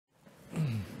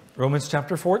Romans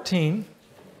chapter 14.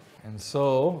 And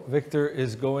so Victor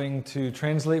is going to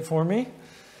translate for me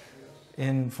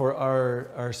for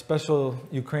our special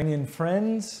Ukrainian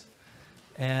friends.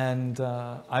 And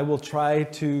I will try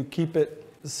to keep it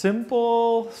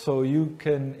simple so you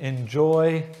can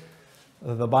enjoy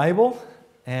the Bible.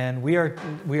 And we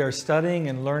are studying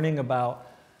and learning about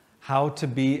how to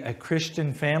be a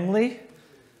Christian family,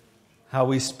 how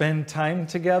we spend time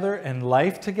together and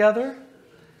life together.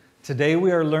 Today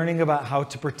we are learning about how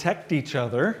to protect each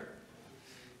other,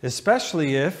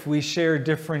 especially if we share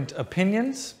different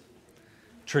opinions,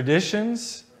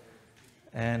 traditions,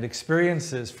 and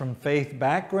experiences from faith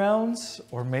backgrounds,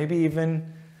 or maybe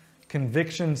even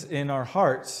convictions in our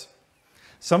hearts.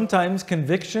 Sometimes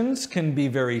convictions can be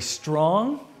very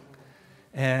strong,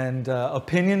 and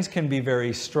opinions can be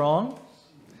very strong.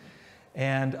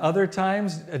 And other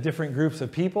times, different groups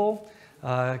of people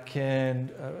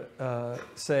can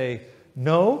say,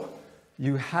 no,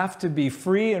 you have to be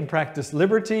free and practice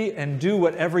liberty and do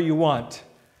whatever you want,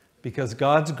 because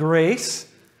God's grace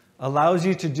allows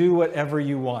you to do whatever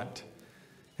you want.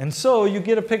 And so you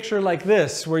get a picture like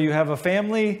this, where you have a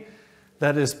family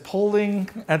that is pulling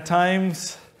at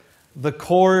times the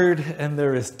cord, and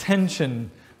there is tension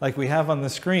like we have on the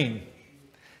screen.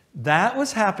 That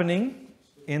was happening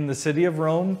in the city of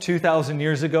Rome 2,000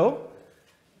 years ago,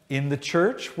 in the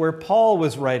church where Paul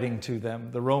was writing to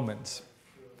them, the Romans.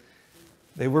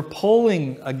 They were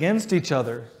pulling against each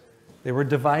other. They were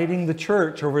dividing the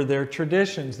church over their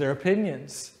traditions, their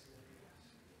opinions.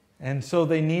 And so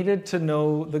they needed to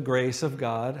know the grace of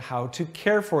God, how to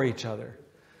care for each other.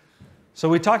 So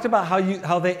we talked about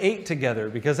how they ate together,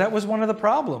 because that was one of the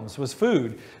problems, was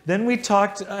food. Then we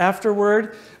talked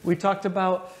afterward, we talked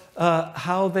about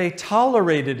how they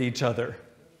tolerated each other.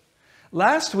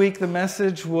 Last week, the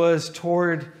message was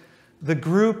toward the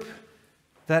group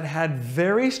that had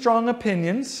very strong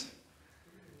opinions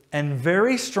and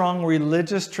very strong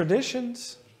religious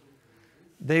traditions.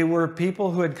 They were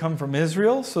people who had come from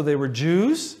Israel, so they were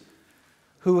Jews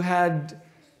who had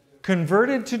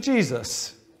converted to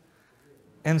Jesus.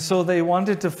 And so they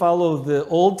wanted to follow the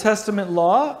Old Testament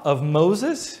law of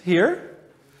Moses here,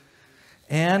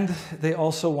 and they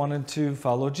also wanted to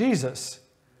follow Jesus.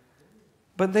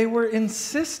 But they were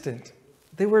insistent.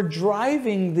 They were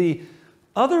driving the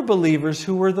other believers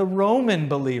who were the Roman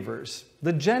believers,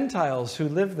 the Gentiles who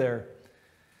lived there.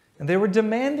 And they were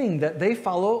demanding that they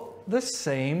follow the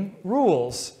same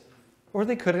rules, or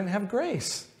they couldn't have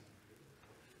grace.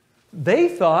 They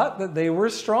thought that they were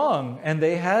strong and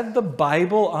they had the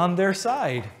Bible on their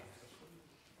side.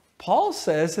 Paul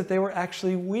says that they were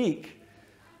actually weak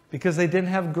because they didn't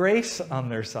have grace on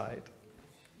their side.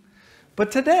 But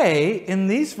today, in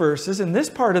these verses, in this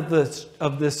part of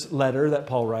this letter that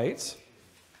Paul writes,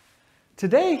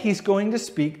 today he's going to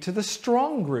speak to the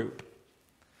strong group.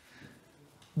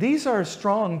 These are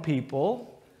strong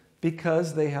people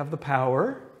because they have the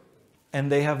power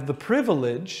and they have the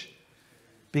privilege,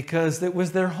 because it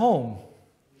was their home.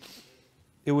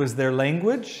 It was their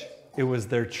language. It was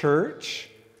their church.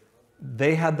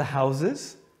 They had the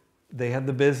houses. They had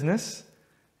the business.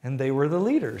 And they were the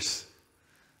leaders.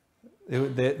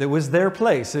 It was their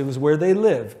place. It was where they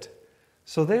lived.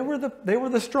 So they were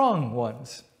the strong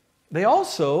ones. They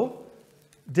also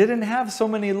didn't have so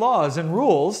many laws and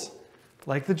rules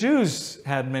like the Jews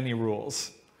had many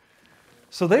rules.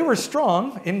 So they were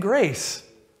strong in grace.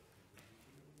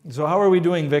 So how are we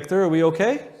doing, Victor? Are we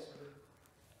okay?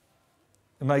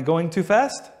 Am I going too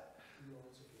fast?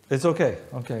 It's okay.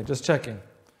 Okay, just checking.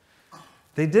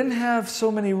 They didn't have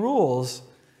so many rules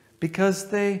because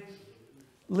they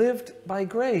lived by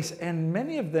grace, and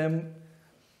many of them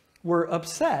were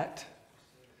upset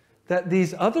that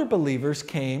these other believers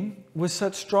came with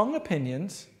such strong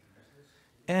opinions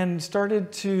and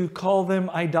started to call them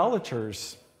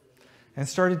idolaters and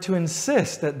started to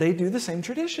insist that they do the same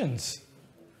traditions.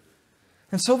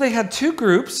 And so they had two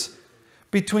groups,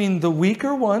 between the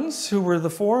weaker ones, who were the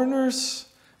foreigners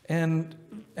and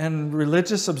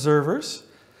religious observers,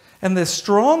 and the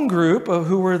strong group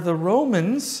who were the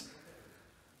Romans,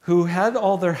 who had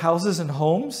all their houses and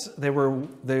homes. They were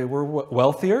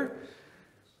wealthier,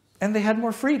 and they had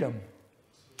more freedom.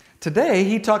 Today,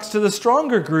 he talks to the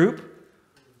stronger group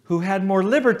who had more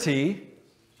liberty,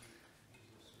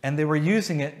 and they were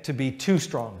using it to be too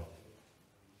strong.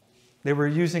 They were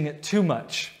using it too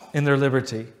much in their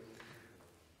liberty.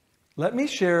 Let me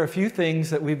share a few things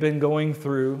that we've been going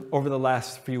through over the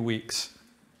last few weeks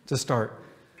to start.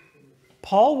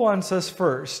 Paul wants us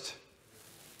first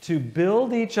to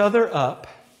build each other up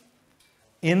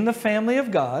in the family of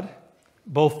God,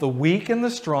 both the weak and the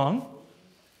strong,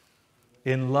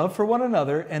 in love for one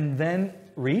another, and then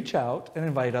reach out and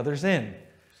invite others in.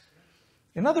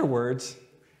 In other words,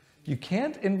 you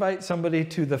can't invite somebody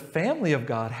to the family of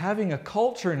God, having a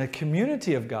culture and a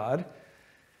community of God,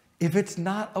 if it's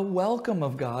not a welcome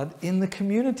of God in the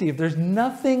community, if there's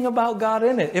nothing about God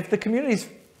in it. If the community's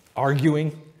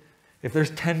arguing, if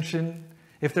there's tension,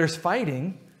 if there's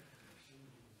fighting,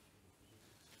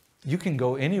 you can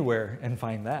go anywhere and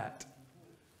find that.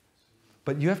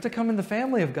 But you have to come in the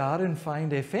family of God and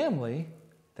find a family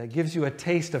that gives you a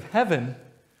taste of heaven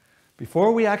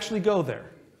before we actually go there.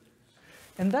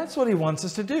 And that's what he wants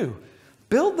us to do.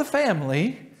 Build the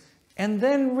family and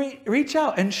then reach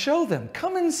out and show them.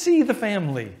 Come and see the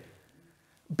family.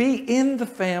 Be in the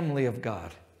family of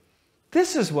God.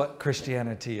 This is what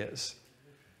Christianity is.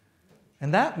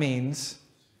 And that means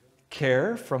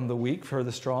care from the weak for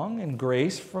the strong and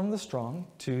grace from the strong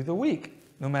to the weak,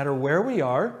 no matter where we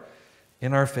are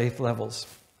in our faith levels.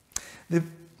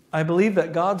 I believe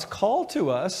that God's call to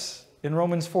us in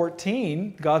Romans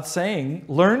 14, God's saying,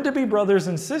 learn to be brothers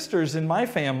and sisters in my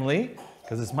family,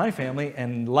 because it's my family,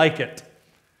 and like it.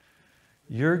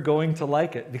 You're going to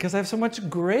like it because I have so much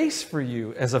grace for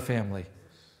you as a family.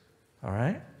 All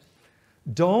right?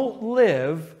 Don't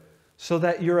live so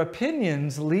that your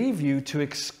opinions leave you to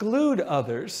exclude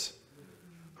others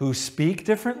who speak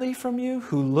differently from you,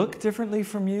 who look differently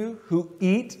from you, who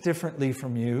eat differently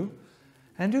from you,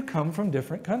 and who come from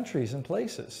different countries and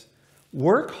places.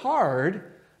 Work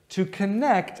hard to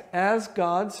connect as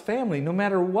God's family, no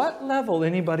matter what level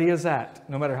anybody is at,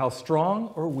 no matter how strong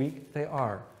or weak they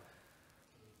are.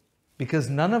 Because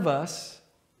none of us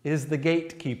is the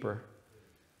gatekeeper.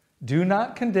 Do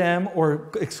not condemn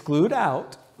or exclude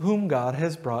out whom God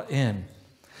has brought in.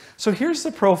 So here's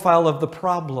the profile of the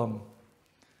problem.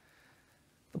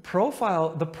 The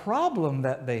problem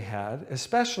that they had,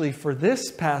 especially for this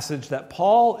passage that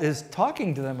Paul is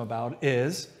talking to them about,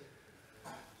 is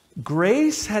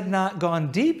grace had not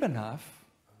gone deep enough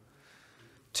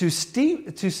to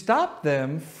stop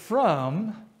them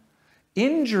from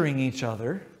injuring each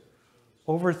other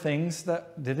over things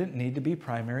that didn't need to be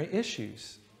primary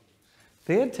issues.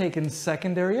 They had taken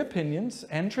secondary opinions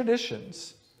and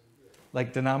traditions,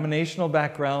 like denominational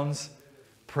backgrounds,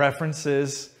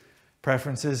 preferences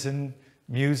in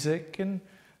music, and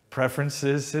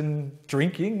preferences in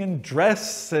drinking and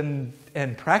dress and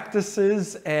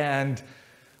practices and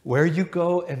where you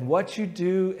go and what you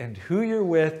do and who you're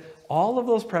with, all of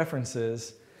those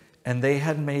preferences, and they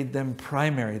had made them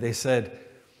primary. They said,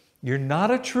 you're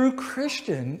not a true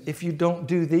Christian if you don't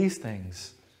do these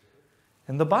things.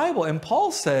 And the Bible, and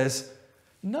Paul says,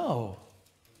 no,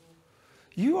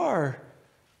 you are,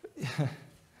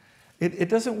 it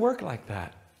doesn't work like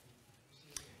that.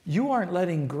 You aren't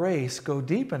letting grace go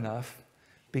deep enough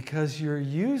because you're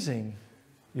using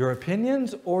your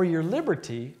opinions or your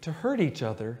liberty to hurt each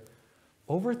other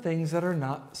over things that are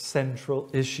not central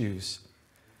issues.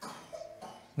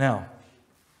 Now,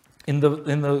 in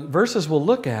the verses we'll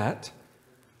look at,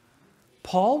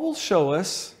 Paul will show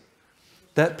us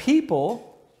that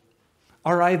people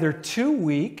are either too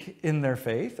weak in their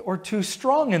faith or too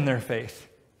strong in their faith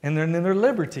and in their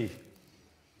liberty.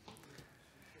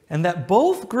 And that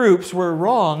both groups were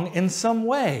wrong in some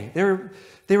way.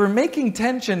 They were making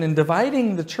tension and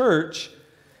dividing the church,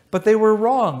 but they were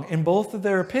wrong in both of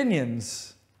their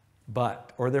opinions,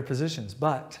 or their positions.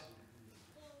 But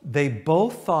they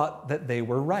both thought that they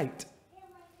were right.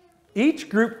 Each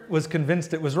group was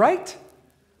convinced it was right.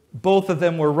 Both of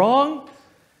them were wrong.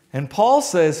 And Paul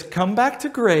says, come back to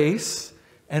grace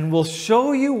and we'll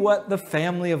show you what the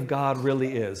family of God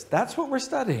really is. That's what we're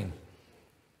studying.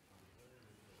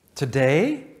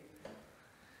 Today,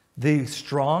 the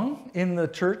strong in the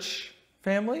church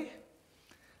family,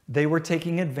 they were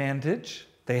taking advantage.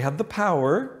 They had the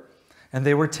power, and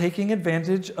they were taking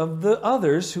advantage of the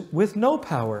others with no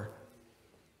power.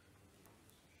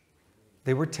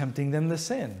 They were tempting them to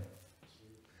sin.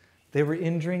 They were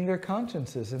injuring their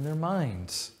consciences and their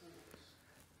minds.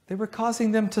 They were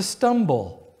causing them to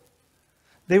stumble.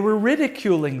 They were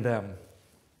ridiculing them.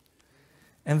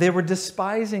 And they were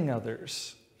despising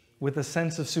others with a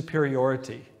sense of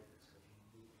superiority.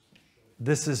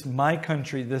 This is my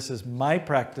country. This is my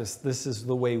practice. This is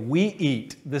the way we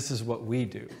eat. This is what we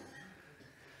do.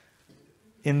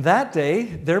 In that day,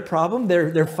 their problem,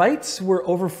 their fights were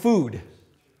over food.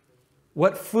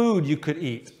 What food you could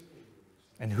eat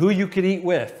and who you could eat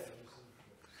with.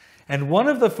 And one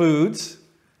of the foods,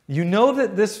 you know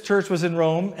that this church was in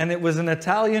Rome and it was an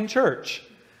Italian church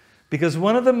because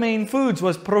one of the main foods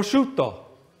was prosciutto.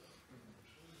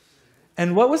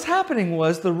 And what was happening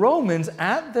was the Romans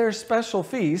at their special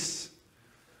feasts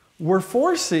were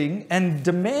forcing and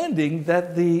demanding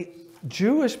that the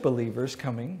Jewish believers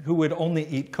coming, who would only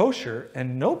eat kosher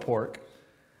and no pork,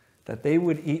 that they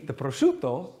would eat the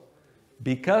prosciutto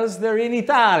because they're in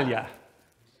Italia.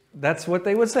 That's what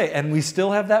they would say. And we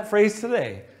still have that phrase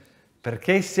today.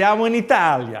 Perché siamo in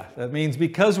Italia. That means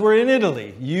because we're in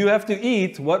Italy. You have to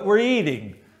eat what we're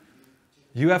eating.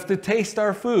 You have to taste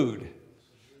our food.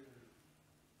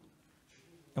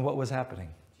 And what was happening?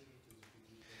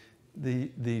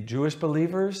 The Jewish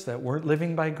believers that weren't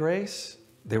living by grace,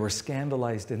 they were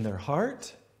scandalized in their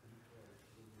heart,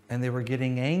 and they were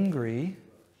getting angry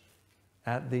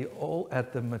at the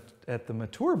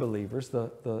mature believers,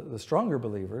 the stronger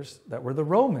believers, that were the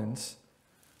Romans,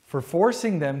 for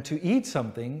forcing them to eat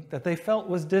something that they felt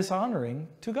was dishonoring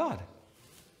to God.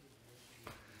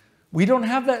 We don't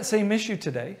have that same issue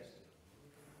today.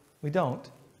 We don't.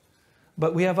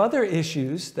 But we have other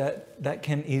issues that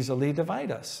can easily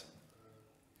divide us.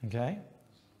 Okay?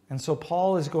 And so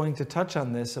Paul is going to touch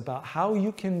on this about how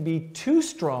you can be too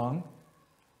strong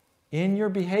in your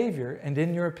behavior and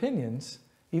in your opinions.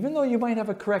 Even though you might have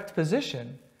a correct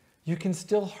position, you can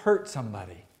still hurt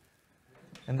somebody.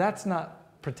 And that's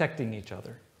not protecting each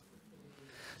other.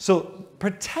 So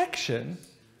protection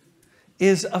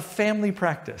is a family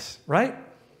practice, right?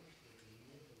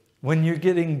 When you're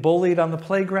getting bullied on the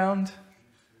playground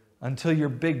until your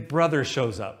big brother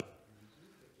shows up.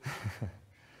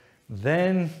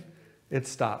 Then it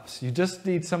stops. You just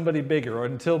need somebody bigger, or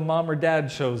until mom or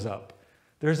dad shows up.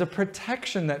 There's a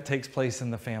protection that takes place in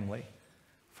the family,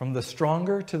 from the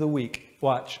stronger to the weak.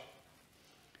 Watch.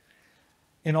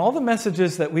 In all the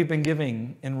messages that we've been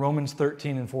giving in Romans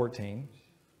 13 and 14,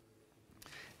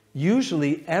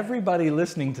 usually everybody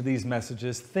listening to these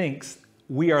messages thinks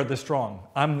we are the strong.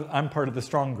 I'm part of the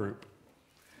strong group.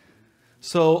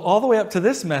 So all the way up to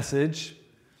this message,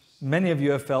 many of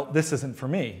you have felt this isn't for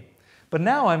me. But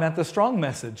now I'm at the strong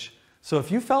message. So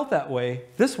if you felt that way,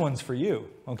 this one's for you,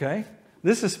 okay?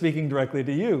 This is speaking directly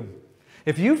to you.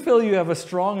 If you feel you have a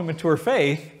strong and mature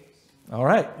faith, all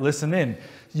right, listen in.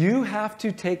 You have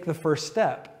to take the first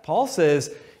step. Paul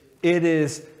says it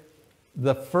is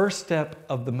the first step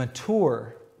of the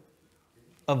mature,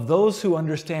 of those who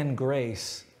understand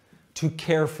grace, to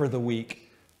care for the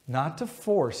weak, not to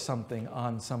force something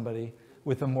on somebody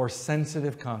with a more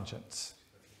sensitive conscience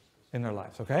in their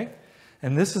lives, okay?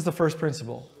 And this is the first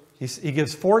principle. He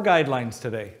gives 4 guidelines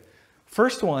today.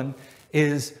 First one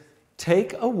is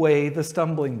take away the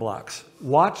stumbling blocks.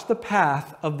 Watch the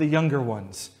path of the younger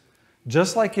ones.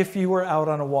 Just like if you were out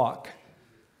on a walk.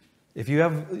 If you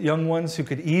have young ones who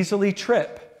could easily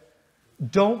trip,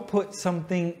 don't put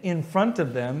something in front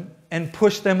of them and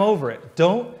push them over it.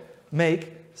 Don't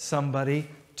make somebody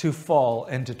to fall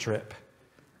and to trip.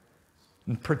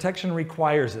 And protection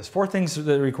requires this. 4 things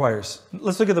that it requires.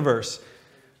 Let's look at the verse.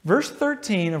 Verse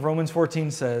 13 of Romans 14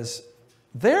 says,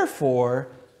 therefore,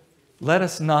 let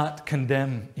us not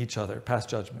condemn each other, pass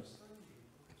judgment.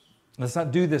 Let's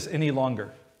not do this any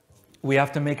longer. We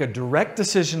have to make a direct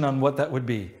decision on what that would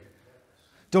be.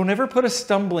 Don't ever put a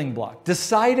stumbling block.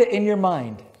 Decide it in your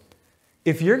mind.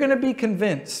 If you're going to be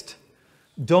convinced,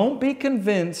 don't be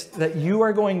convinced that you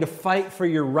are going to fight for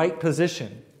your right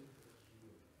position.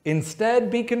 Instead,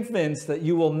 be convinced that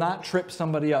you will not trip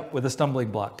somebody up with a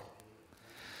stumbling block.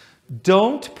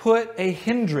 Don't put a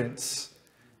hindrance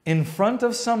in front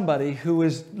of somebody who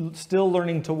is still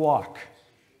learning to walk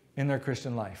in their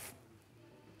Christian life.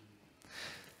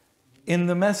 In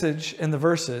the message and the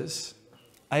verses,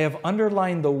 I have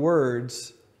underlined the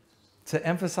words to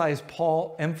emphasize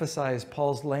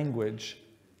Paul's language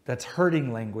that's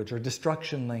hurting language or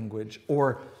destruction language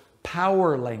or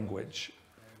power language,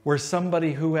 where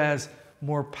somebody who has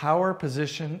more power,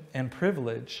 position, and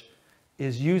privilege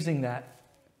is using that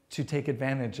to take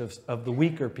advantage of the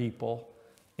weaker people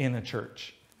in a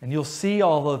church. And you'll see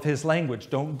all of his language.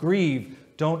 Don't grieve,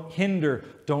 don't hinder,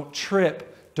 don't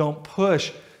trip, don't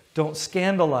push, don't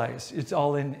scandalize. It's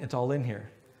all in here.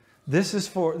 This is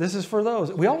for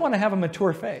those. We all want to have a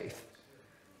mature faith.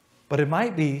 But it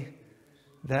might be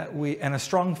that and a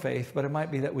strong faith, but it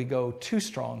might be that we go too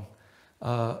strong.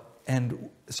 And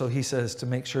so he says to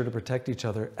make sure to protect each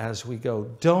other as we go.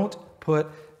 Don't put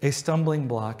a stumbling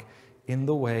block in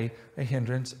the way, a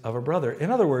hindrance of a brother.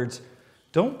 In other words,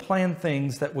 don't plan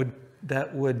things that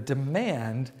would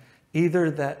demand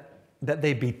either that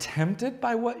they be tempted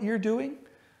by what you're doing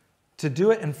to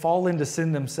do it and fall into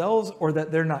sin themselves, or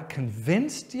that they're not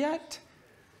convinced yet.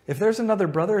 If there's another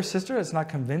brother or sister that's not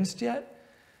convinced yet,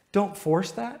 don't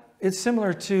force that. It's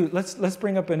similar to, let's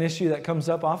bring up an issue that comes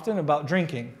up often about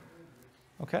drinking,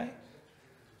 okay?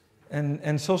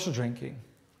 And social drinking.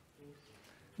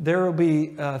 there will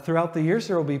be, throughout the years,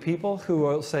 there will be people who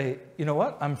will say, you know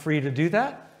what, I'm free to do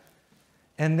that.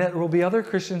 And there will be other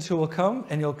Christians who will come,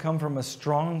 and you'll come from a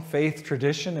strong faith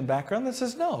tradition and background that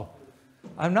says, no,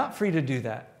 I'm not free to do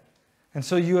that. And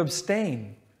so you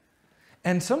abstain.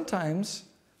 And sometimes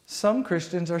some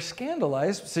Christians are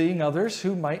scandalized seeing others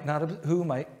who might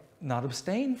not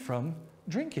abstain from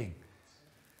drinking.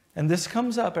 And this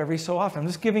comes up every so often. I'm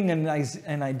just giving an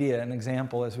idea, an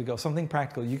example as we go, something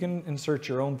practical. You can insert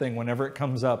your own thing whenever it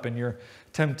comes up and you're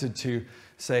tempted to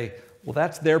say, well,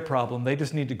 that's their problem. They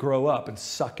just need to grow up and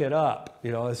suck it up.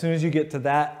 You know, as soon as you get to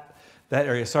that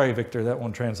area, sorry, Victor, that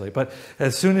won't translate. But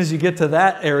as soon as you get to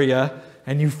that area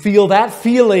and you feel that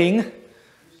feeling,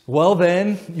 well,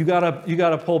 then you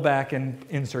gotta pull back and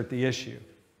insert the issue.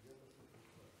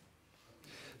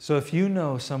 So if you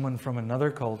know someone from another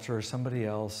culture or somebody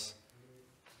else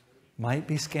might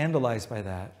be scandalized by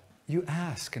that, you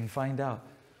ask and find out,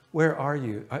 where are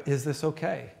you? Is this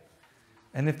okay?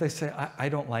 And if they say, I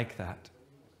don't like that,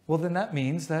 well, then that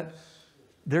means that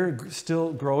they're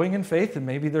still growing in faith, and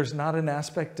maybe there's not an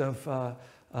aspect of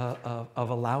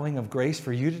allowing of grace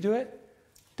for you to do it.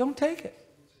 Don't take it.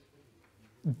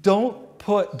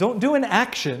 Don't do an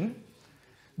action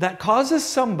that causes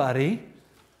somebody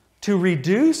to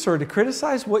reduce or to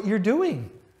criticize what you're doing,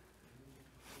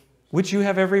 which you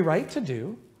have every right to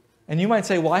do. And you might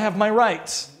say, well, I have my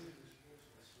rights.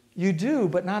 You do,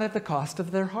 but not at the cost of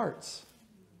their hearts.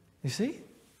 You see?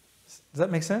 Does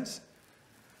that make sense?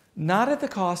 Not at the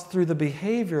cost through the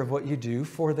behavior of what you do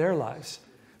for their lives.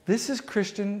 This is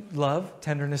Christian love,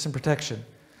 tenderness, and protection.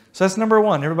 So that's number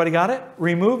one. Everybody got it?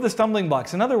 Remove the stumbling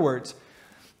blocks. In other words,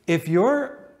 if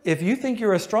you think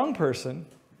you're a strong person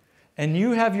and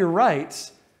you have your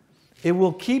rights, it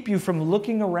will keep you from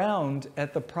looking around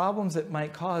at the problems it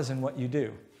might cause in what you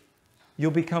do. You'll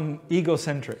become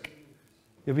egocentric.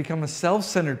 You'll become a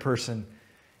self-centered person,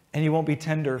 and you won't be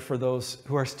tender for those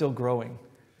who are still growing.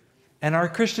 And our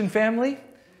Christian family,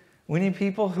 we need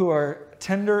people who are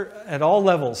tender at all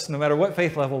levels, no matter what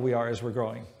faith level we are as we're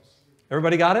growing.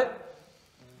 Everybody got it?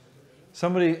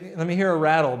 Somebody, let me hear a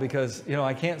rattle, because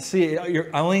I can't see.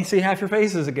 I only see half your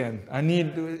faces again.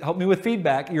 Help me with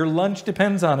feedback. Your lunch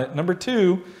depends on it. Number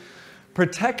two,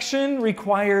 protection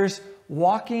requires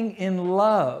walking in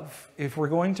love. If we're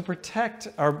going to protect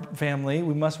our family,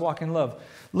 we must walk in love.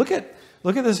 Look at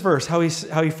this verse, how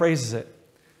he phrases it.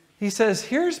 He says,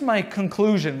 here's my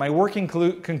conclusion, my working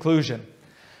conclusion.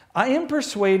 I am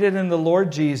persuaded in the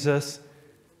Lord Jesus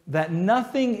that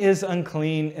nothing is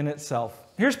unclean in itself.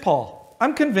 Here's Paul.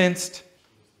 I'm convinced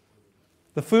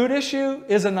the food issue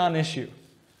is a non-issue.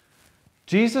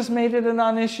 Jesus made it a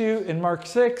non-issue in Mark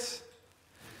 6.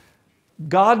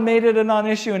 God made it a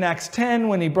non-issue in Acts 10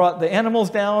 when he brought the animals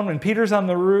down when Peter's on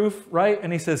the roof, right?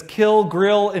 And he says, kill,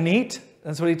 grill, and eat.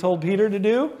 That's what he told Peter to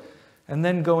do. And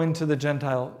then go into the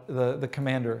Gentile, the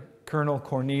commander, Colonel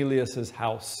Cornelius's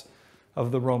house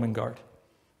of the Roman guard,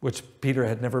 which Peter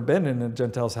had never been in a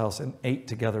Gentile's house, and ate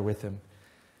together with him.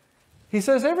 He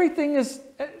says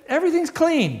everything's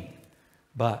clean,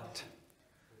 but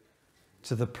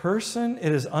to the person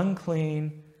it is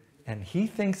unclean, and he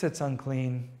thinks it's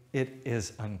unclean, it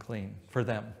is unclean for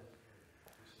them.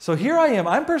 So here I am,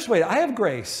 I'm persuaded, I have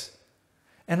grace,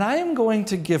 and I am going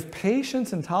to give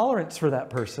patience and tolerance for that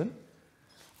person.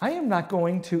 I am not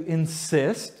going to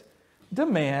insist,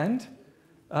 demand,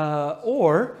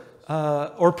 or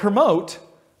promote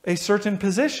a certain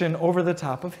position over the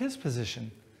top of his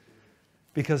position,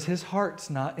 because his heart's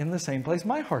not in the same place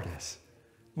my heart is.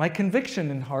 My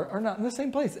conviction and heart are not in the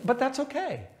same place, but that's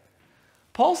okay.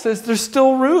 Paul says there's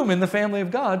still room in the family of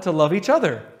God to love each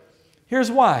other. Here's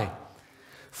why.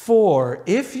 For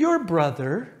if your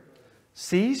brother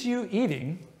sees you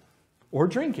eating or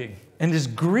drinking and is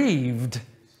grieved,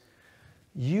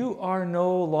 you are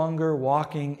no longer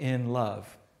walking in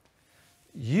love.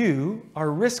 You are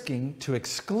risking to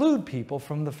exclude people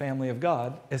from the family of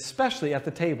God, especially at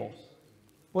the table.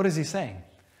 What is he saying?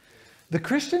 The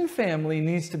Christian family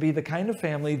needs to be the kind of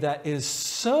family that is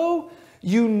so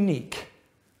unique,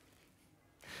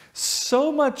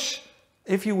 so much,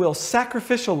 if you will,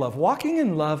 sacrificial love. Walking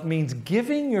in love means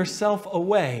giving yourself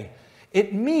away.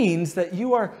 It means that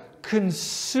you are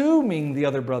consuming the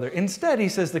other brother. Instead, he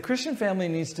says the Christian family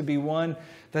needs to be one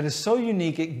that is so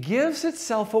unique, it gives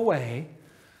itself away,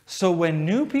 so when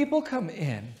new people come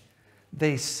in,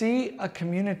 they see a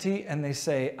community and they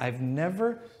say, I've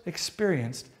never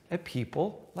experienced a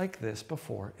people like this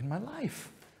before in my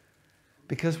life.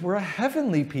 Because we're a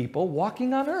heavenly people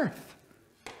walking on earth.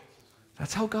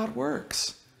 That's how God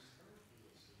works.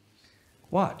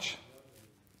 Watch.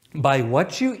 By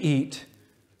what you eat,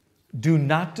 Do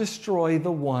not destroy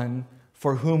the one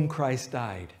for whom Christ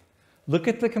died. Look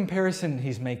at the comparison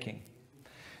he's making.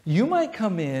 You might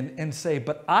come in and say,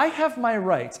 but I have my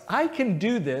rights. I can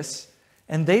do this,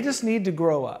 and they just need to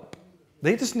grow up.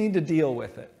 They just need to deal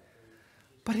with it.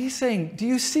 But he's saying, do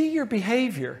you see your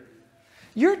behavior?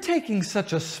 You're taking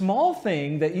such a small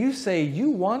thing that you say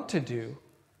you want to do,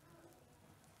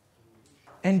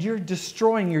 and you're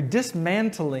destroying, you're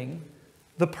dismantling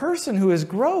the person who is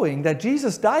growing that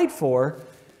Jesus died for,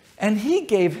 and he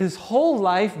gave his whole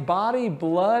life, body,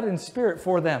 blood, and spirit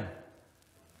for them.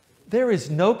 There is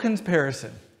no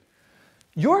comparison.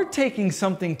 You're taking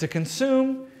something to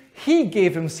consume. He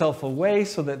gave himself away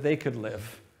so that they could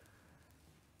live.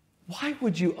 Why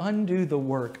would you undo the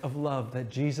work of love that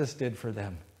Jesus did for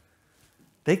them?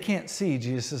 They can't see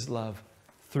Jesus' love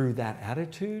through that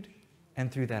attitude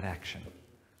and through that action.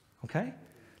 Okay?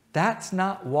 That's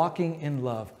not walking in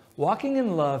love. Walking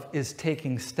in love is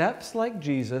taking steps like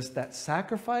Jesus that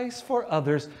sacrifice for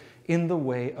others in the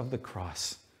way of the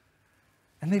cross.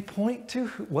 And they point to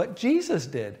what Jesus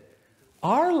did.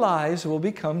 Our lives will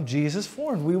become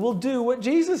Jesus-formed. We will do what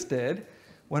Jesus did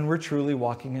when we're truly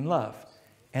walking in love.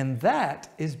 And that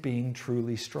is being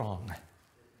truly strong.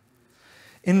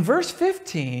 In verse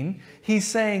 15, he's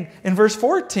saying, in verse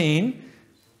 14,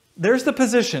 there's the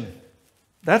position.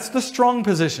 That's the strong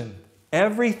position.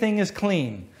 Everything is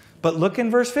clean. But look in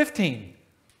verse 15.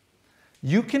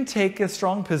 You can take a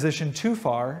strong position too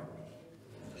far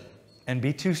and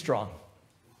be too strong.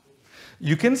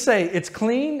 You can say, it's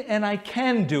clean and I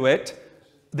can do it,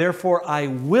 therefore I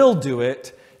will do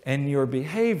it, and your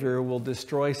behavior will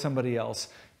destroy somebody else.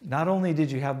 Not only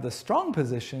did you have the strong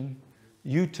position,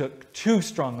 you took too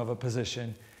strong of a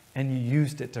position and you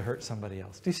used it to hurt somebody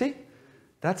else. Do you see?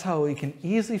 That's how we can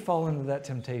easily fall into that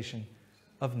temptation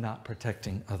of not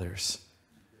protecting others.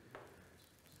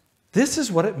 This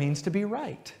is what it means to be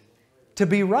right. To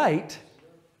be right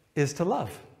is to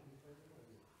love.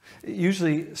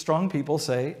 Usually strong people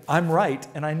say, I'm right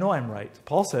and I know I'm right.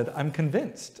 Paul said, I'm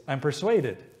convinced, I'm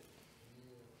persuaded.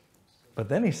 But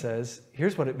then he says,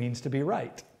 here's what it means to be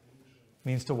right. It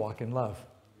means to walk in love.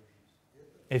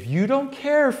 If you don't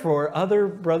care for other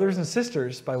brothers and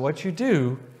sisters by what you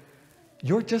do,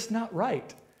 you're just not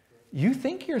right. You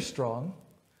think you're strong,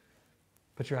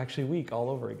 but you're actually weak all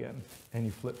over again, and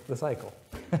you flip the cycle.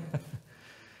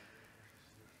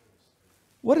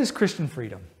 What is Christian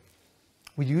freedom?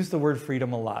 We use the word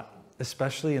freedom a lot,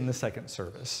 especially in the second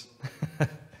service.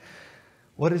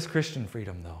 What is Christian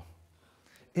freedom, though?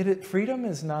 Freedom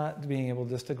is not being able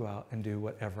just to go out and do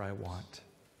whatever I want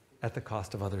at the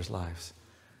cost of others' lives.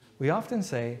 We often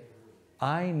say,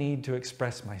 I need to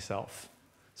express myself.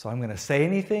 So I'm going to say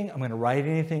anything, I'm going to write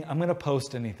anything, I'm going to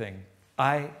post anything.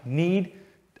 I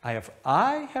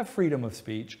have freedom of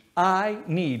speech. I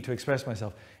need to express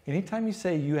myself. Anytime you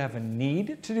say you have a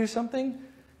need to do something,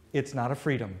 it's not a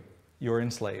freedom. You're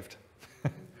enslaved.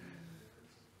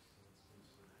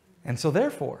 And so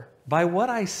therefore, by what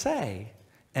I say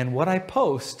and what I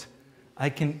post, I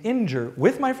can injure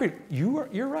with my freedom.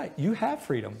 You're right. You have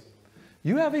freedom.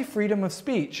 You have a freedom of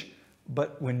speech,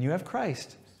 but when you have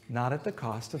Christ, not at the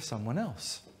cost of someone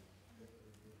else.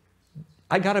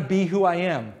 I got to be who I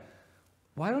am.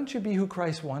 Why don't you be who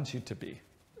Christ wants you to be?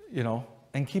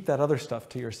 And keep that other stuff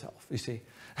to yourself, you see.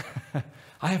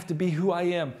 I have to be who I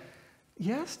am.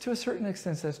 Yes, to a certain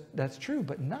extent that's true,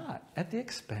 but not at the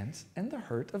expense and the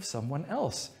hurt of someone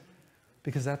else,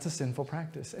 because that's a sinful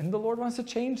practice. And the Lord wants to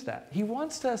change that. He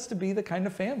wants us to be the kind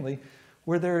of family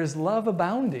where there is love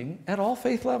abounding at all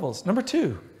faith levels. Number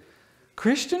 2,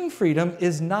 Christian freedom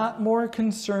is not more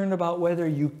concerned about whether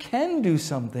you can do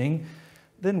something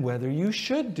than whether you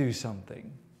should do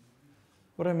something.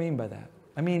 What do I mean by that?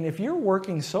 I mean, if you're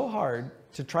working so hard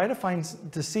to try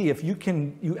to see if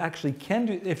you actually can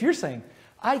do, if you're saying,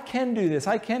 I can do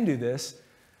this,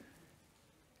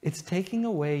 it's taking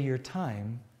away your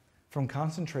time from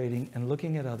concentrating and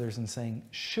looking at others and saying,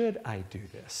 should I do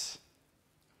this?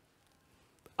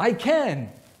 I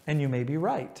can, and you may be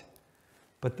right.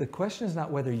 But the question is not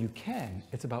whether you can,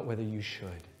 it's about whether you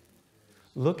should.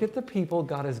 Look at the people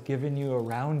God has given you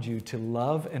around you to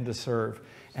love and to serve,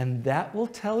 and that will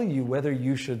tell you whether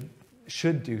you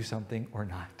should do something or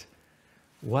not.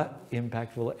 What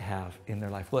impact will it have in their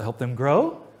life? Will it help them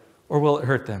grow, or will it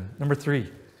hurt them? Number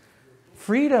 3,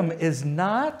 freedom is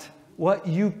not what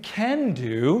you can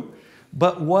do,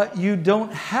 but what you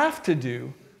don't have to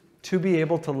do to be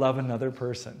able to love another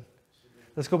person.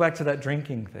 Let's go back to that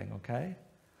drinking thing, okay?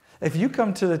 If you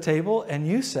come to the table and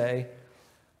you say,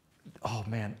 oh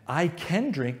man, I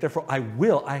can drink, therefore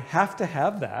I have to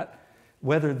have that,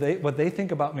 what they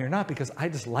think about me or not, because I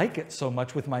just like it so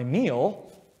much with my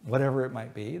meal, whatever it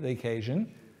might be, the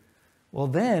occasion, well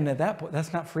then at that point,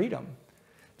 that's not freedom.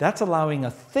 That's allowing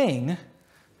a thing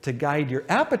to guide your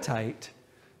appetite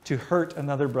to hurt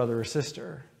another brother or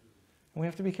sister. And we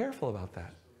have to be careful about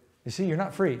that. You see, you're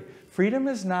not free. Freedom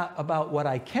is not about what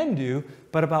I can do,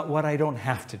 but about what I don't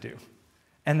have to do.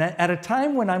 And that at a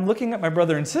time when I'm looking at my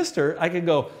brother and sister, I could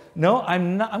go, no,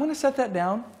 I'm going to set that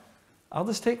down. I'll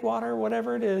just take water,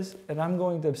 whatever it is, and I'm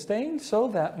going to abstain so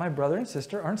that my brother and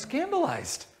sister aren't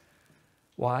scandalized.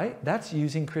 Why? That's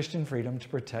using Christian freedom to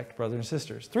protect brothers and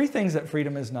sisters. 3 things that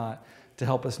freedom is not to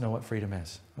help us know what freedom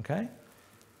is. Okay?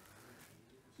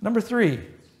 Number 3,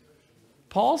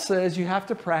 Paul says you have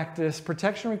to practice,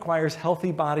 protection requires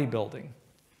healthy bodybuilding.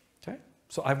 Okay?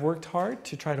 So I've worked hard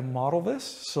to try to model this,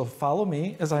 so follow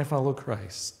me as I follow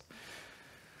Christ.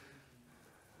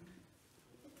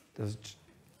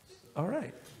 All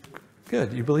right.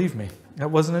 Good, you believe me.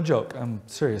 That wasn't a joke, I'm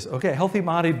serious. Okay, healthy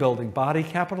bodybuilding. Body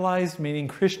capitalized, meaning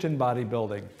Christian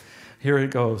bodybuilding. Here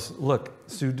it goes. Look,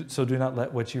 so do not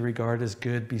let what you regard as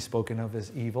good be spoken of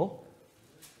as evil.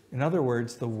 In other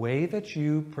words, the way that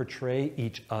you portray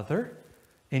each other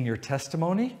in your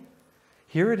testimony,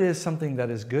 here it is something that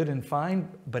is good and fine,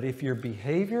 but if your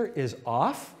behavior is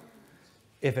off,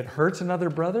 if it hurts another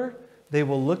brother, they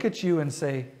will look at you and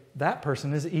say, that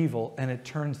person is evil, and it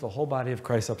turns the whole body of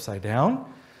Christ upside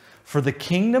down. For the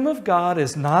kingdom of God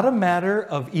is not a matter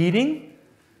of eating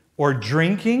or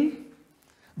drinking,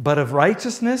 but of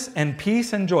righteousness and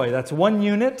peace and joy. That's one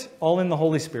unit, all in the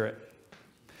Holy Spirit.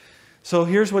 So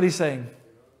here's what he's saying.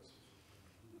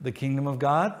 The kingdom of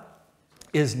God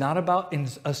is not about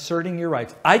asserting your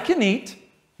rights. I can eat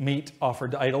meat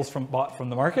offered to idols bought from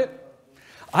the market.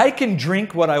 I can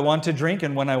drink what I want to drink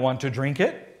and when I want to drink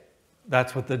it.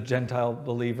 That's what the Gentile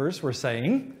believers were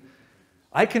saying.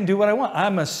 I can do what I want.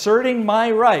 I'm asserting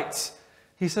my rights.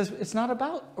 He says it's not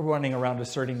about running around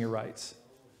asserting your rights.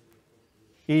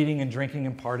 Eating and drinking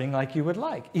and partying like you would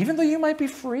like, even though you might be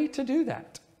free to do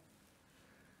that.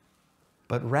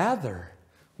 But rather,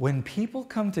 when people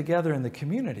come together in the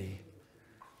community,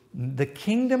 the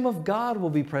kingdom of God will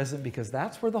be present because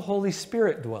that's where the Holy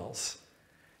Spirit dwells.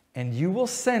 And you will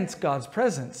sense God's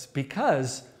presence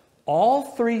because all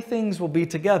 3 things will be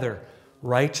together.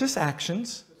 Righteous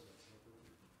actions,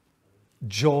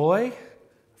 joy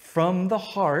from the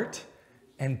heart,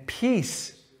 and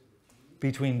peace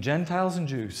between Gentiles and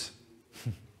Jews.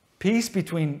 Peace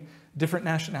between different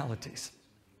nationalities.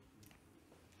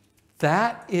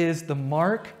 That is the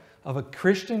mark of a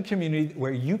Christian community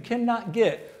where you cannot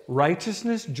get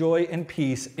righteousness, joy, and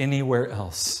peace anywhere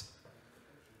else.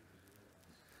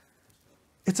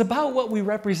 It's about what we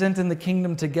represent in the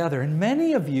kingdom together. And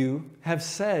many of you have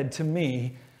said to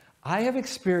me, I have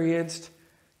experienced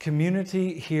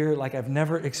community here like I've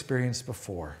never experienced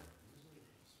before.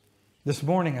 This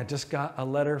morning, I just got a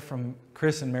letter from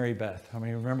Chris and Mary Beth. How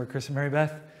many remember Chris and Mary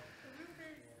Beth?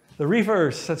 The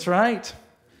Reefers, that's right.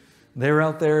 They were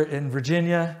out there in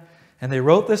Virginia, and they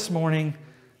wrote this morning,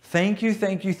 thank you,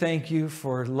 thank you, thank you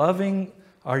for loving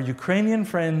our Ukrainian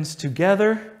friends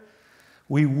together.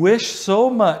 We wish so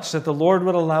much that the Lord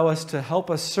would allow us to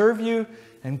help us serve you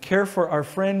and care for our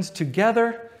friends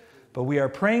together, but we are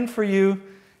praying for you,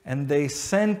 and they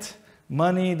sent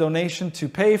money, donation to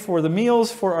pay for the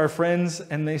meals for our friends,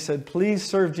 and they said, please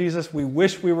serve Jesus. We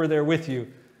wish we were there with you.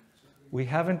 We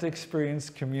haven't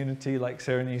experienced community like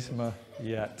Serenissima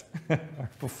yet, or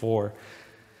before.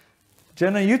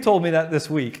 Jenna, you told me that this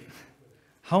week.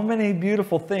 How many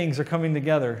beautiful things are coming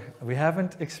together? We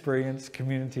haven't experienced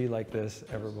community like this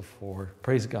ever before.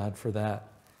 Praise God for that.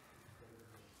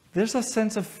 There's a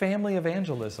sense of family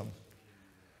evangelism.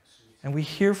 And we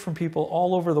hear from people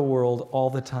all over the world all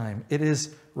the time. It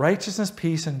is righteousness,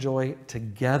 peace, and joy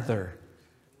together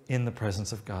in the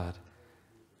presence of God.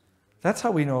 That's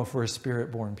how we know if we're a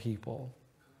Spirit-born people.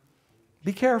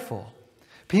 Be careful.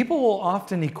 People will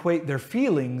often equate their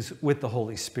feelings with the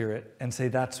Holy Spirit and say,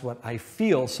 that's what I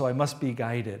feel, so I must be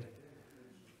guided.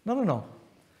 No, no, no.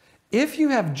 If you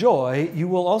have joy, you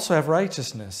will also have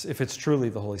righteousness, if it's truly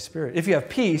the Holy Spirit. If you have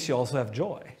peace, you also have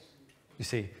joy. You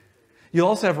see, you'll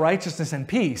also have righteousness and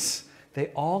peace. They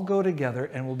all go together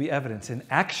and will be evidence in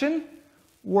action,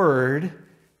 word,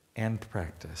 and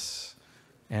practice,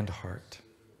 and heart.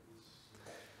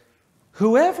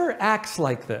 Whoever acts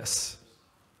like this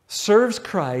serves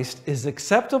Christ, is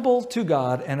acceptable to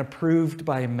God, and approved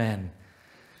by men.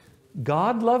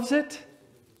 God loves it,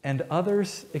 and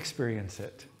others experience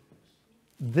it.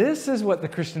 This is what the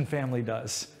Christian family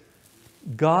does.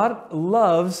 God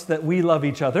loves that we love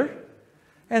each other,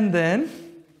 and then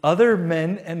other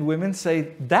men and women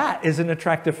say that is an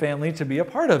attractive family to be a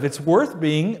part of. It's worth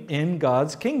being in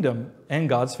God's kingdom and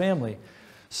God's family.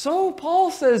 So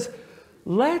Paul says,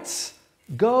 let's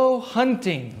go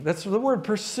hunting. That's the word,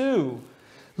 pursue.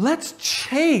 Let's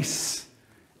chase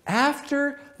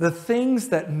after the things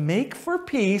that make for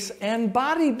peace and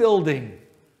bodybuilding.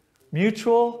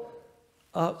 Mutual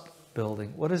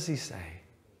upbuilding. What does he say?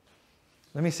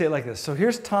 Let me say it like this. So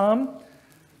here's Tom.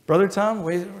 Brother Tom,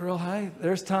 wave real high.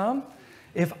 There's Tom.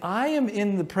 If I am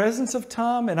in the presence of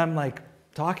Tom and I'm like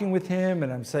talking with him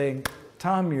and I'm saying,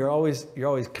 Tom, you're always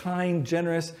kind,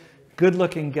 generous,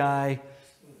 good-looking guy.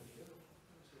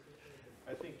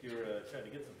 I think you're trying to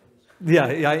get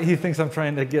something. Yeah, he thinks I'm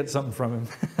trying to get something from him.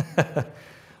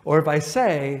 Or if I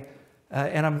say,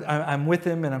 and I'm with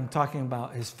him and I'm talking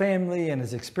about his family and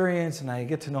his experience and I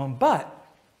get to know him, but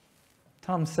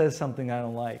Tom says something I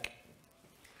don't like.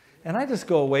 And I just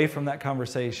go away from that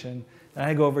conversation and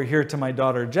I go over here to my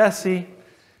daughter Jessie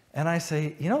and I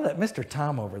say, you know that Mr.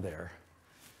 Tom over there,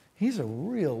 he's a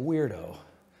real weirdo.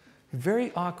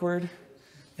 Very awkward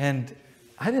and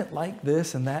I didn't like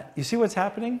this and that. You see what's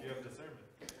happening? You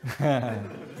have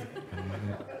discernment.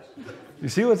 You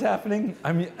see what's happening?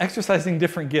 I'm exercising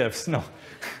different gifts. No.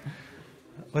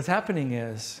 What's happening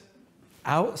is,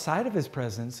 outside of his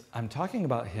presence, I'm talking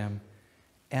about him,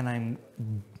 and I'm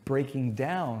breaking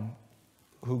down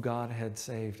who God had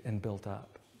saved and built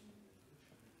up.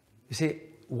 You see,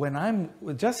 when I'm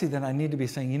with Jesse, then I need to be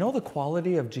saying, you know the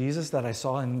quality of Jesus that I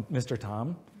saw in Mr.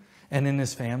 Tom, and in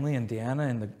his family, and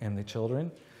Deanna, and the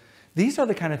children? These are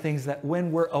the kind of things that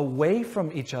when we're away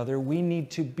from each other, we need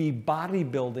to be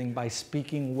bodybuilding by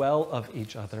speaking well of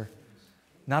each other,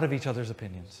 not of each other's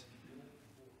opinions.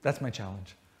 That's my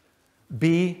challenge.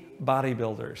 Be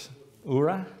bodybuilders.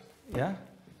 Ura? Yeah?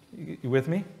 You with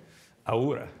me?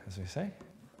 Aura, as we say.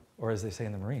 Or as they say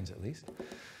in the Marines, at least.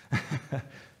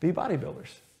 Be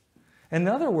bodybuilders. In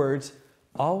other words,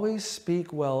 always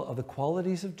speak well of the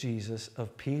qualities of Jesus,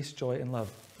 of peace, joy, and love,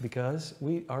 because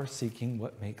we are seeking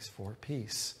what makes for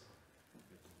peace.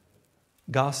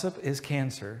 Gossip is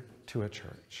cancer to a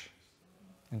church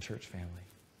and church family.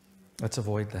 Let's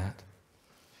avoid that.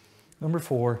 Number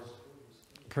 4,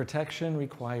 protection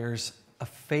requires a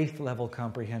faith level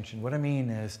comprehension. What I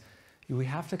mean is, we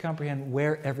have to comprehend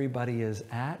where everybody is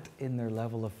at in their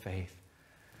level of faith.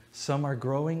 Some are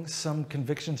growing, some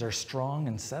convictions are strong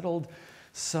and settled,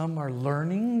 some are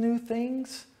learning new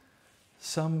things.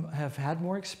 Some have had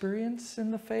more experience in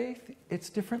the faith.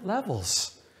 It's different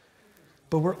levels.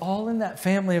 But we're all in that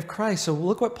family of Christ. So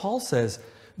look what Paul says.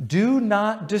 Do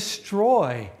not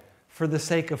destroy for the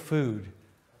sake of food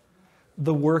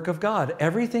the work of God.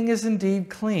 Everything is indeed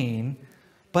clean,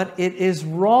 but it is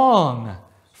wrong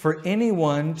for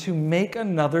anyone to make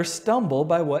another stumble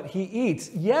by what he eats.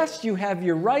 Yes, you have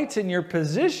your rights and your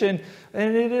position,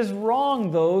 and it is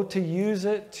wrong, though, to use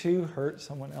it to hurt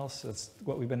someone else. That's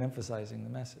what we've been emphasizing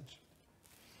in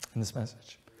this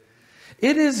message.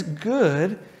 It is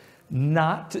good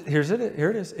not to, here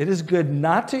it is. It is good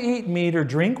not to eat meat or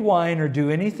drink wine or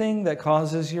do anything that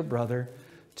causes your brother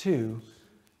to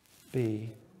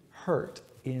be hurt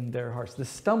in their hearts. The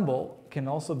stumble can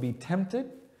also be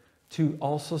tempted to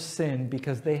also sin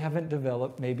because they haven't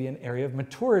developed maybe an area of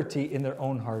maturity in their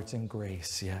own hearts and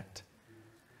grace yet.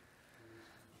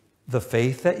 The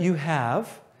faith that you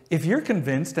have, if you're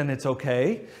convinced and it's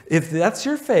okay, if that's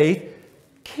your faith,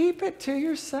 keep it to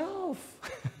yourself.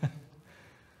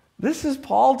 This is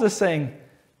Paul just saying,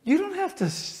 you don't have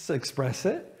to express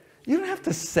it. You don't have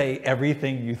to say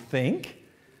everything you think.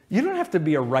 You don't have to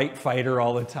be a right fighter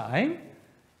all the time.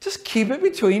 Just keep it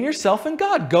between yourself and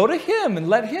God. Go to Him and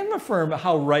let Him affirm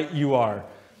how right you are.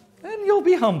 And you'll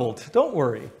be humbled. Don't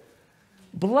worry.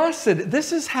 Blessed,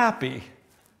 this is happy.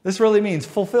 This really means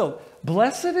fulfilled.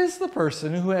 Blessed is the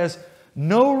person who has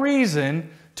no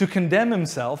reason to condemn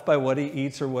himself by what he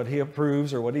eats or what he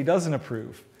approves or what he doesn't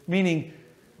approve. Meaning,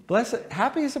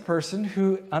 happy is a person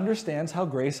who understands how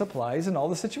grace applies in all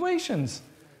the situations.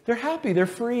 They're happy, they're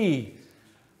free.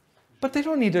 But they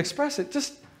don't need to express it.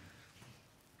 Just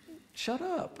shut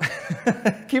up.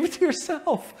 Keep it to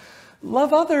yourself.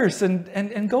 Love others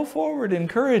and go forward.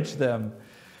 Encourage them.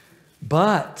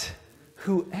 But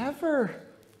whoever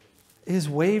is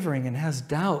wavering and has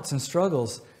doubts and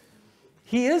struggles,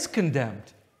 he is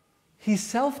condemned. He's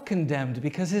self-condemned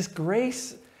because his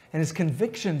grace and his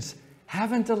convictions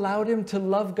haven't allowed him to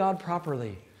love God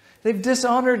properly. They've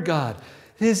dishonored God.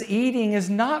 His eating is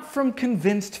not from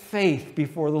convinced faith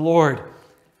before the Lord.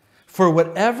 For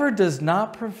whatever does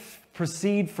not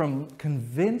proceed from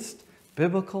convinced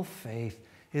biblical faith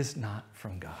is not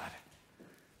from God,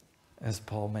 as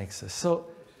Paul makes us. So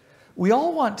We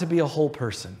all want to be a whole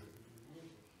person.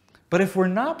 But if we're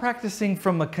not practicing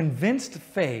from a convinced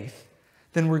faith,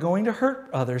 then we're going to hurt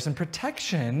others. And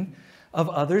protection of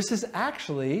others is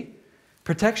actually,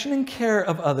 protection and care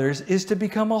of others is to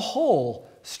become a whole,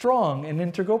 strong, and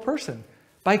integral person.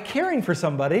 By caring for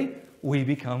somebody, we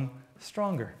become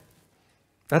stronger.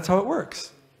 That's how it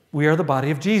works. We are the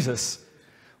body of Jesus.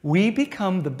 We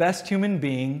become the best human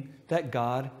being that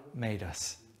God made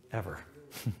us ever.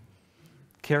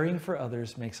 Caring for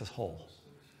others makes us whole.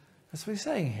 That's what he's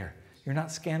saying here. You're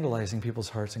not scandalizing people's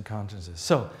hearts and consciences.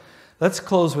 So, let's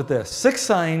close with this. 6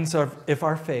 signs of if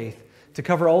our faith, to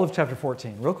cover all of chapter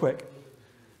 14, real quick.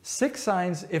 6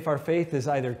 signs if our faith is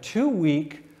either too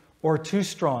weak or too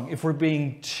strong. If we're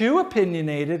being too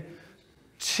opinionated,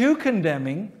 too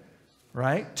condemning,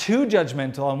 right? Too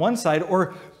judgmental on one side,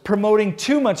 or promoting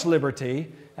too much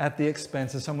liberty at the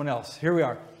expense of someone else. Here we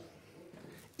are.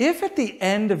 If at the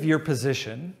end of your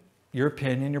position, your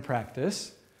opinion, your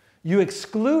practice, you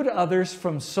exclude others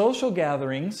from social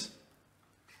gatherings,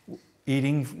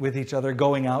 eating with each other,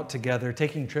 going out together,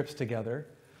 taking trips together,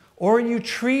 or you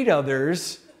treat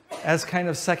others as kind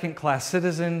of second-class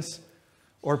citizens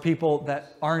or people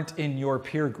that aren't in your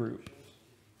peer group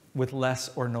with less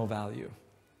or no value.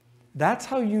 That's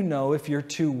how you know if you're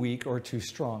too weak or too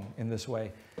strong in this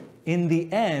way. In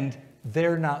the end,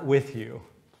 they're not with you.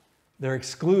 They're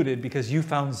excluded because you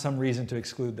found some reason to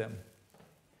exclude them.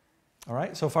 All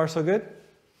right, so far so good?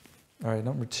 All right,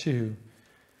 number 2.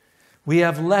 We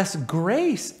have less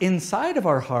grace inside of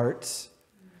our hearts,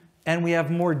 and we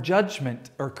have more judgment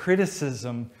or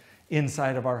criticism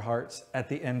inside of our hearts at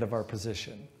the end of our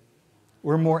position.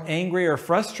 We're more angry or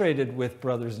frustrated with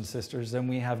brothers and sisters than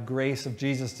we have grace of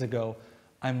Jesus to go,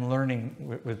 I'm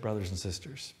learning with brothers and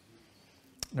sisters.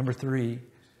 Number 3,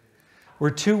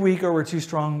 we're too weak or we're too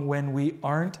strong when we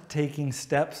aren't taking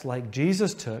steps like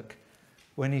Jesus took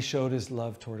when he showed his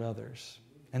love toward others.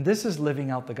 And this is living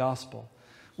out the gospel.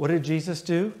 What did Jesus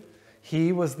do?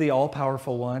 He was the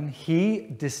all-powerful one. He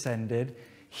descended.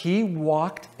 He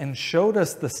walked and showed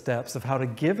us the steps of how to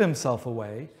give himself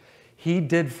away. He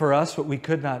did for us what we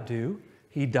could not do.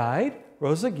 He died,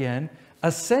 rose again,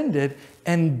 ascended,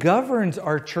 and governs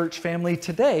our church family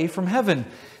today from heaven.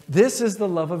 This is the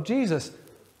love of Jesus.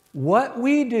 What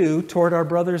we do toward our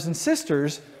brothers and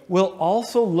sisters will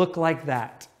also look like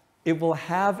that. It will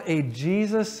have a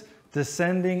Jesus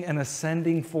descending and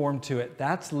ascending form to it.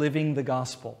 That's living the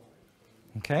gospel.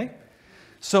 Okay?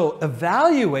 So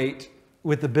evaluate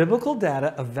with the biblical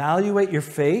data, evaluate your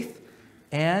faith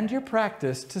and your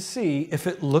practice to see if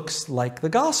it looks like the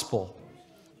gospel.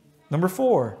 Number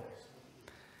 4,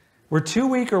 we're too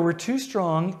weak or we're too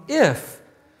strong if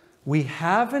we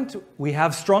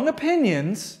have strong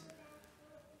opinions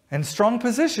and strong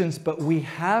positions, but we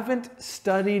haven't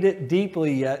studied it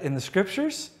deeply yet in the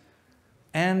scriptures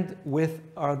and with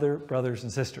other brothers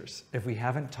and sisters, if we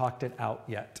haven't talked it out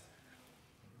yet.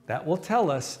 That will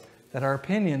tell us that our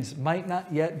opinions might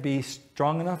not yet be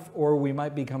strong enough, or we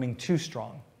might be becoming too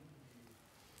strong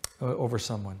over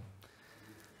someone.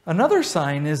 Another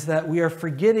sign is that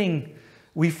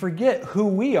we forget who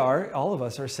we are. All of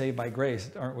us are saved by grace,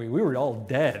 aren't we? We were all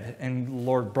dead, and the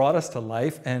Lord brought us to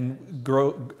life and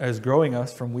is growing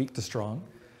us from weak to strong.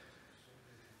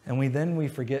 And we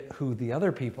forget who the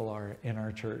other people are in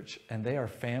our church, and they are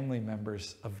family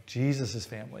members of Jesus'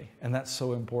 family, and that's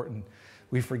so important.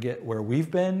 We forget where we've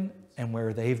been and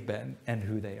where they've been and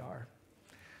who they are.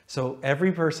 So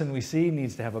every person we see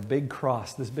needs to have a big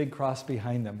cross, this big cross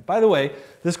behind them. By the way,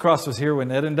 this cross was here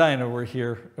when Ed and Dinah were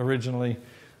here originally,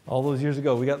 all those years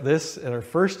ago. We got this at our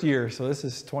first year, so this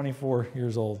is 24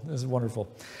 years old. This is wonderful.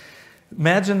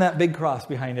 Imagine that big cross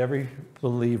behind every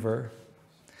believer.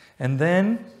 And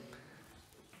then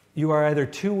you are either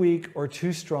too weak or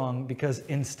too strong because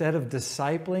instead of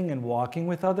discipling and walking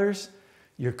with others,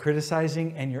 you're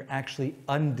criticizing and you're actually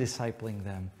undiscipling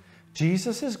them.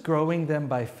 Jesus is growing them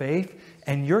by faith,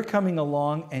 and you're coming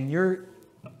along and you're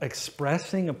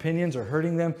expressing opinions or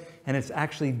hurting them, and it's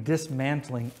actually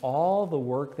dismantling all the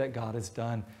work that God has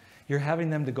done. You're having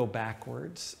them to go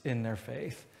backwards in their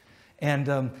faith.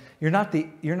 And you're not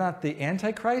the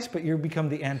Antichrist, but you become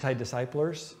the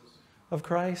anti-disciplers of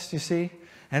Christ, you see?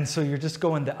 And so you're just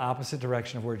going the opposite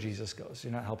direction of where Jesus goes.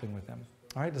 You're not helping with them.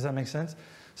 All right, does that make sense?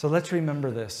 So let's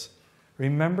remember this.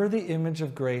 Remember the image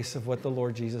of grace of what the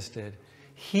Lord Jesus did.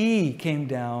 He came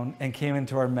down and came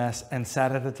into our mess and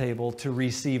sat at the table to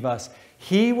receive us.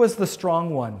 He was the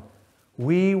strong one.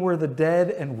 We were the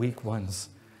dead and weak ones.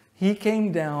 He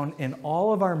came down in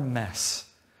all of our mess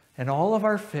and all of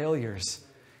our failures.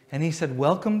 And he said,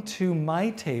 welcome to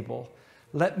my table.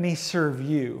 Let me serve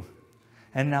you.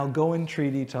 And now go and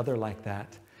treat each other like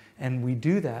that. And we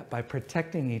do that by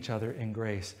protecting each other in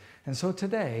grace. And so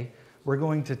today, we're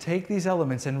going to take these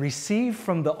elements and receive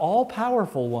from the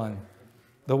all-powerful one,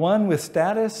 the one with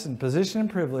status and position and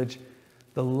privilege,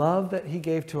 the love that he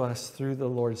gave to us through the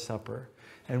Lord's Supper.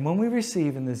 And when we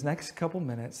receive in this next couple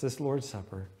minutes, this Lord's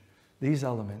Supper, these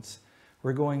elements,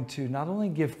 we're going to not only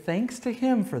give thanks to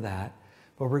him for that,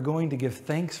 but we're going to give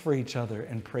thanks for each other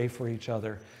and pray for each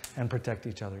other and protect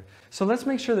each other. So let's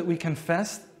make sure that we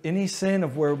confess any sin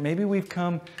of where maybe we've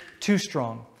come too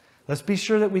strong. Let's be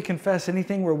sure that we confess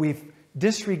anything where we've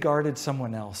disregarded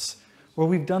someone else, where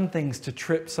we've done things to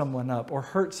trip someone up or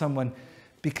hurt someone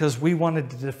because we wanted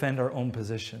to defend our own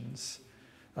positions.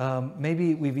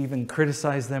 Maybe we've even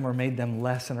criticized them or made them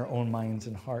less in our own minds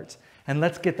and hearts. And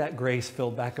let's get that grace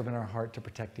filled back up in our heart to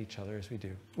protect each other as we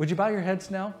do. Would you bow your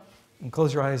heads now and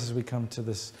close your eyes as we come to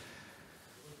this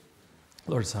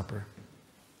Lord's Supper?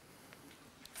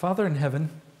 Father in heaven,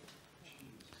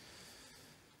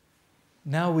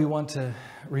 now we want to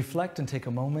reflect and take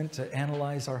a moment to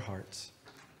analyze our hearts.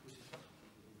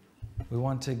 We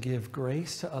want to give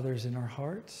grace to others in our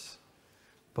hearts,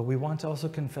 but we want to also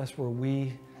confess where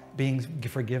we, being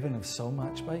forgiven of so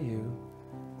much by you,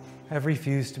 have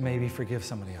refused to maybe forgive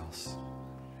somebody else.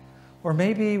 Or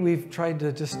maybe we've tried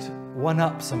to just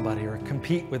one-up somebody or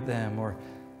compete with them or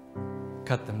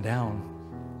cut them down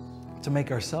to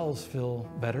make ourselves feel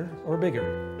better or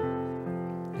bigger.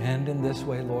 And in this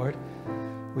way, Lord,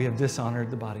 we have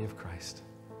dishonored the body of Christ.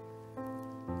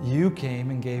 You came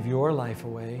and gave your life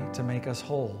away to make us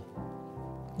whole.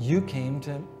 You came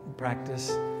to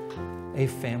practice a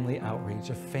family outreach,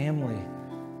 a family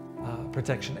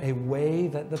protection, a way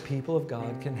that the people of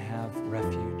God can have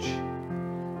refuge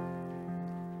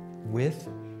with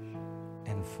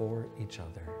and for each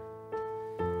other.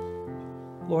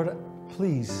 Lord,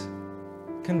 please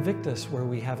convict us where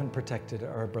we haven't protected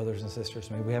our brothers and sisters.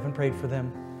 Maybe we haven't prayed for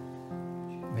them.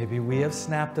 Maybe we have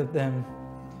snapped at them,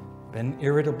 been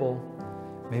irritable.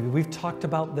 Maybe we've talked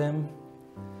about them.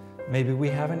 Maybe we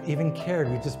haven't even cared.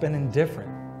 We've just been indifferent.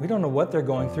 We don't know what they're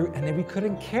going through, and we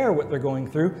couldn't care what they're going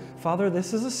through. Father,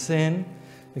 this is a sin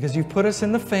because you've put us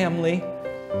in the family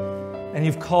and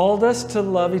you've called us to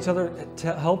love each other,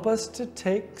 to help us to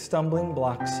take stumbling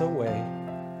blocks away.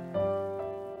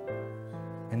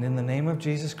 And in the name of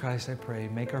Jesus Christ, I pray,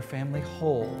 make our family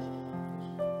whole,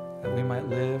 that we might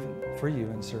live for you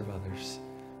and serve others.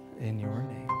 In your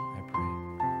name, I pray.